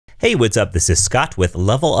Hey, what's up? This is Scott with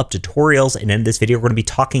Level Up Tutorials, and in this video we're going to be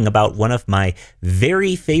talking about one of my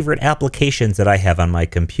very favorite applications that I have on my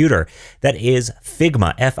computer. That is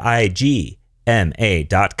Figma,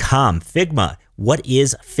 Figma.com. Figma. What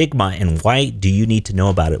is Figma and why do you need to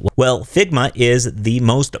know about it? Well, Figma is the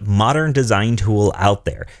most modern design tool out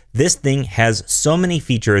there. This thing has so many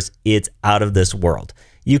features, it's out of this world.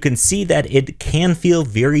 You can see that it can feel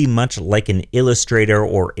very much like an Illustrator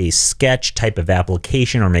or a sketch type of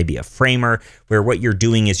application, or maybe a framer, where what you're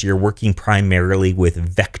doing is you're working primarily with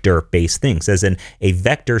vector-based things, as in a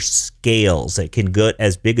vector scales. It can go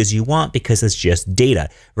as big as you want because it's just data,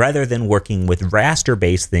 rather than working with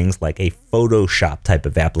raster-based things like a Photoshop type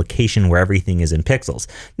of application where everything is in pixels.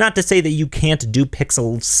 Not to say that you can't do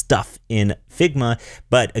pixel stuff in Figma,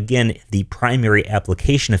 but again, the primary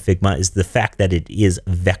application of Figma is the fact that it is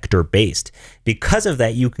vector-based. Because of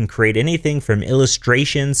that, you can create anything from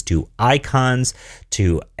illustrations to icons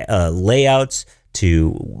to layouts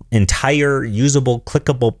to entire usable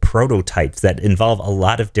clickable prototypes that involve a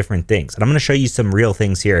lot of different things. And I'm going to show you some real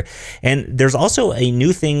things here. And there's also a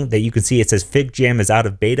new thing that you can see. It says Fig Jam is out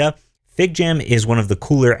of beta. Fig Jam is one of the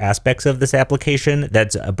cooler aspects of this application.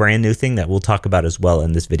 That's a brand new thing that we'll talk about as well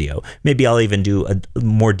in this video. Maybe I'll even do a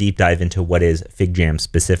more deep dive into what is Fig Jam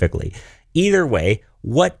specifically. Either way,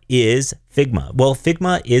 what is Figma? Well,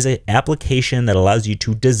 Figma is an application that allows you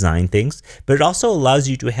to design things, but it also allows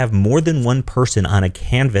you to have more than one person on a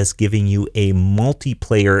canvas giving you a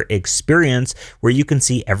multiplayer experience where you can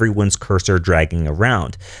see everyone's cursor dragging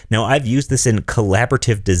around. Now, I've used this in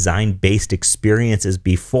collaborative design-based experiences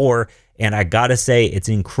before, and I gotta say, it's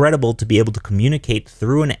incredible to be able to communicate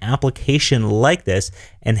through an application like this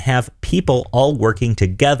and have people all working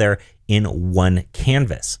together in one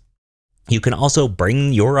canvas. You can also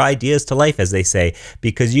bring your ideas to life, as they say,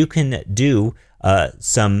 because you can do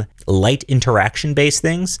some light interaction-based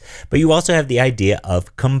things, but you also have the idea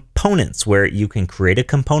of components, where you can create a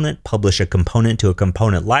component, publish a component to a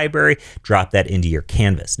component library, drop that into your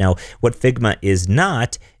canvas. Now, what Figma is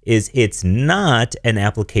not, it's not an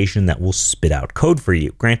application that will spit out code for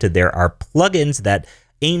you. Granted, there are plugins that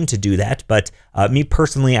aim to do that, but me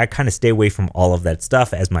personally, I kind of stay away from all of that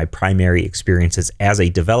stuff as my primary experiences as a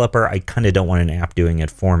developer. I kind of don't want an app doing it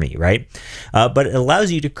for me, right? But it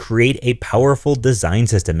allows you to create a powerful design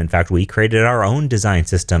system. In fact, we created our own design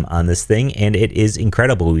system on this thing, and it is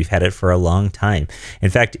incredible. We've had it for a long time.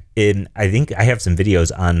 In fact, I think I have some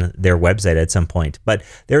videos on their website at some point, but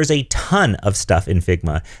there's a ton of stuff in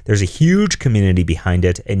Figma. There's a huge community behind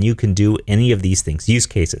it, and you can do any of these things: use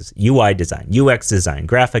cases, UI design, UX design,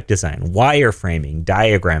 graphic design, wireframing,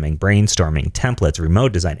 diagramming, brainstorming, templates,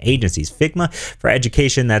 remote design, agencies. Figma for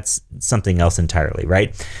education, that's something else entirely,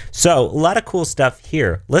 right? So a lot of cool stuff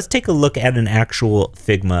here. Let's take a look at an actual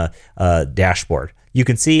Figma dashboard. You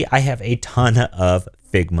can see I have a ton of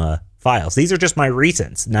Figma files. These are just my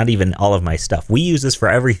recents, not even all of my stuff. We use this for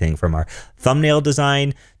everything from our thumbnail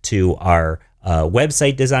design to our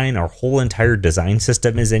website design. Our whole entire design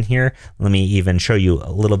system is in here. Let me even show you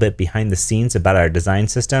a little bit behind the scenes about our design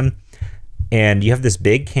system. And you have this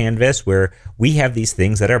big canvas where we have these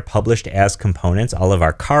things that are published as components. All of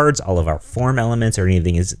our cards, all of our form elements, or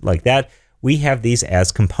anything is like that, we have these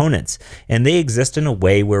as components. And they exist in a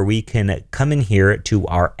way where we can come in here to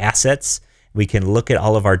our assets. We can look at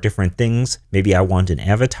all of our different things. Maybe I want an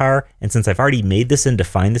avatar. And since I've already made this and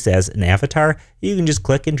defined this as an avatar, you can just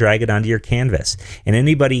click and drag it onto your canvas. And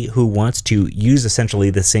anybody who wants to use essentially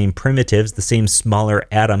the same primitives, the same smaller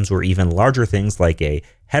atoms, or even larger things like a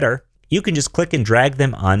header, you can just click and drag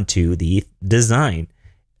them onto the design.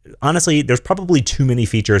 Honestly, there's probably too many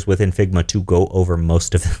features within Figma to go over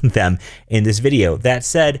most of them in this video. That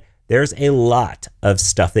said, there's a lot of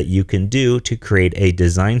stuff that you can do to create a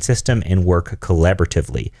design system and work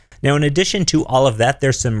collaboratively. Now, in addition to all of that,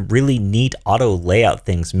 there's some really neat auto layout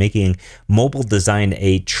things, making mobile design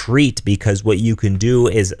a treat, because what you can do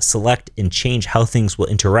is select and change how things will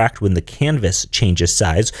interact when the canvas changes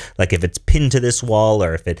size, like if it's pinned to this wall,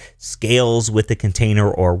 or if it scales with the container,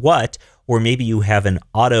 or what. Or maybe you have an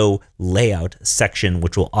auto layout section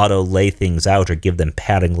which will auto lay things out or give them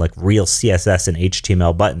padding like real CSS and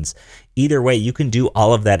HTML buttons. Either way, you can do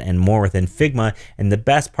all of that and more within Figma. And the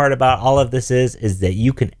best part about all of this is that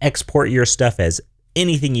you can export your stuff as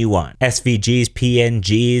anything you want. SVGs,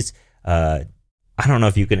 PNGs, I don't know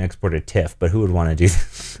if you can export a TIFF, but who would want to do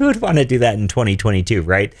who would want to do that in 2022,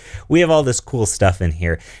 right? We have all this cool stuff in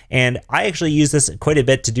here, and I actually use this quite a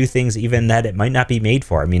bit to do things even that it might not be made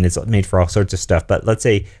for. I mean, it's made for all sorts of stuff, but let's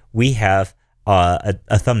say we have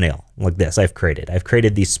a thumbnail like this I've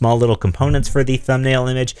created these small little components for the thumbnail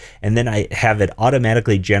image, and then I have it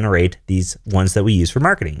automatically generate these ones that we use for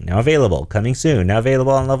marketing. Now available, coming soon, now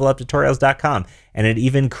available on leveluptutorials.com. And it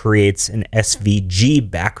even creates an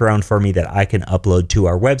SVG background for me that I can upload to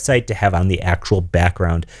our website to have on the actual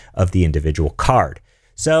background of the individual card.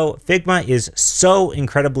 So Figma is so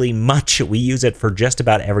incredibly much. We use it for just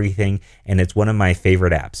about everything, and it's one of my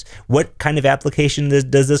favorite apps. What kind of application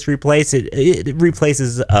does this replace? It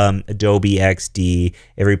replaces Adobe XD.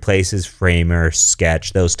 It replaces Framer,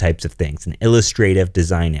 Sketch, those types of things. An illustrative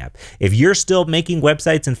design app. If you're still making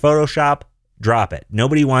websites in Photoshop, drop it.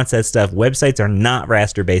 Nobody wants that stuff. Websites are not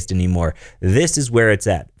raster based anymore. This is where it's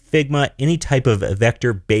at. Figma, any type of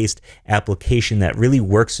vector-based application that really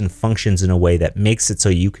works and functions in a way that makes it so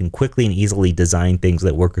you can quickly and easily design things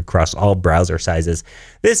that work across all browser sizes.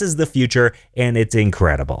 This is the future, and it's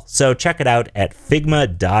incredible. So check it out at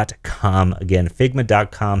figma.com. Again,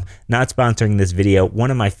 figma.com, not sponsoring this video,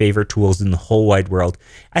 one of my favorite tools in the whole wide world.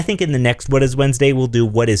 I think in the next What is Wednesday, we'll do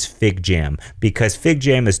What is Fig Jam, because Fig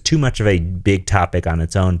Jam is too much of a big topic on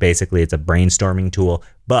its own. Basically, it's a brainstorming tool,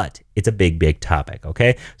 but it's a big topic,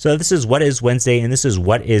 okay? So this is What is Wednesday, and this is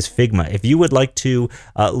What is Figma. If you would like to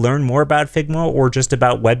learn more about Figma or just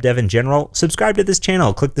about web dev in general, subscribe to this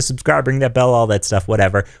channel. Click the subscribe, ring that bell, all that stuff,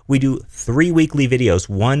 whatever. We do 3 weekly videos.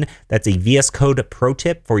 One that's a VS Code pro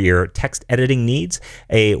tip for your text editing needs,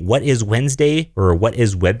 a What is Wednesday or What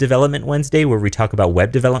is Web Development Wednesday, where we talk about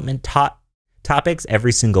web development topics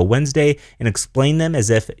every single Wednesday and explain them as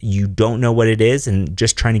if you don't know what it is and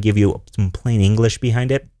just trying to give you some plain English behind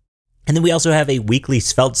it. And then we also have a weekly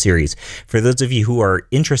Svelte series for those of you who are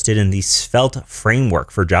interested in the Svelte framework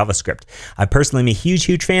for JavaScript. I personally am a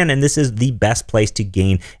huge fan, and this is the best place to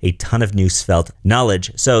gain a ton of new Svelte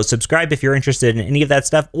knowledge. So subscribe if you're interested in any of that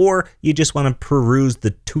stuff, or you just want to peruse the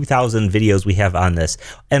 2,000 videos we have on this.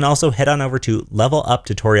 And also head on over to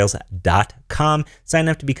leveluptutorials.com. Sign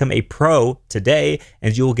up to become a pro today,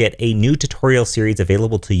 and you will get a new tutorial series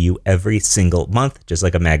available to you every single month, just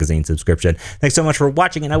like a magazine subscription. Thanks so much for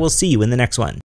watching, and I will see you in the next one.